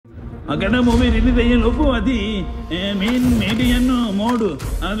అక్కడ movie release అయ్యే లోపు అది మెయిన్ మీడియన్ మోడ్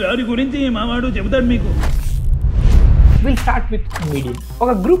వారి గురించి మావాడు చెబుతాడు మీకు. Will start with medium.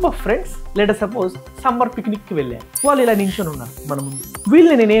 ఒక group of friends let suppose summer పిక్నిక్కి వెళ్ళారు. వాళ్ళు ఇలా నించొని ఉన్నారు మన ముందు.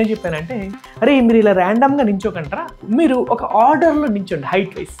 వీళ్ళని నేనేం చెప్పానంటే, అరే మీరు ఇలా ర్యాండమ్గా నించోకంటారా, మీరు ఒక ఆర్డర్లో నించోండి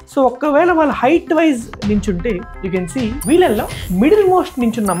హైట్ వైజ్. సో ఒకవేళ వాళ్ళు height wise నించుంటే you can see వీళ్ళల్లో మిడిల్ మోస్ట్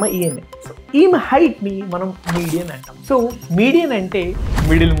నించున్నమ్మ ఈయనే. సో ఈమె హైట్ని మనం మీడియన్ అంటాం. సో మీడియన్ అంటే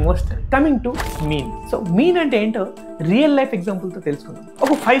middle most. Coming to mean. So mean అంటే ఏంటో రియల్ లైఫ్ ఎగ్జాంపుల్తో తెలుసుకుందాం.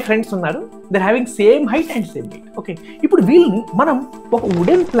 ఒక 5 ఫ్రెండ్స్ ఉన్నారు, there having same height and same wait. Okay, ఇప్పుడు వీళ్ళని మనం ఒక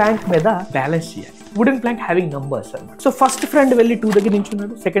వుడెన్ ప్లాంక్ మీద బ్యాలెన్స్ చేయాలి. వుడెన్ ప్లాంక్ హ్యావింగ్ నంబర్స్ అన్నమాట. సో ఫస్ట్ ఫ్రెండ్ వెళ్ళి 2 దగ్గర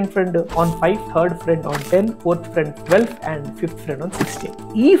నించున్నాడు, second friend on 5, third friend on 10, fourth friend 12 and fifth friend on 16.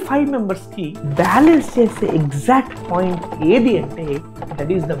 ఈ 5 మెంబర్స్ కి బ్యాలెన్స్ చేసే ఎగ్జాక్ట్ పాయింట్ ఏది అంటే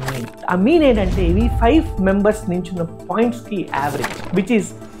దట్ ఈస్ ద మీన్. ఆ మీన్ ఏంటంటే ఈ 5 మెంబర్స్ నించున్న పాయింట్స్ కి యావరేజ్ విచ్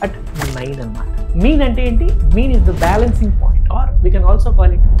ఈస్ అట్ 9 అన్నమాట. మీన్ అంటే ఏంటి? Mean is the balancing point are we can also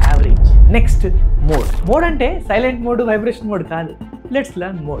call it average. Next mode. Mode అంటే సైలెంట్ మోడ్, వైబ్రేషన్ మోడ్ కాదు. Let's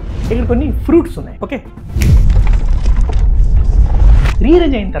learn mode. ఇక్కడ కొన్ని ఫ్రూట్స్ ఉన్నాయి. ఓకే,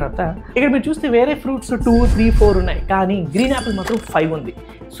 రీఅరేంజ్ అయిన తర్వాత ఇక్కడ మీరు చూస్తే వేరే ఫ్రూట్స్ 2, 3, 4 ఉన్నాయి, కానీ గ్రీన్ యాపిల్ మాత్రం 5 ఉంది.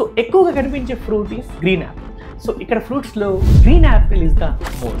 సో ఎక్కువగా కనిపించే fruit is green Apple. So ఇక్కడ ఫ్రూట్స్లో green Apple is the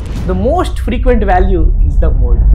mode. The most frequent value is the mode.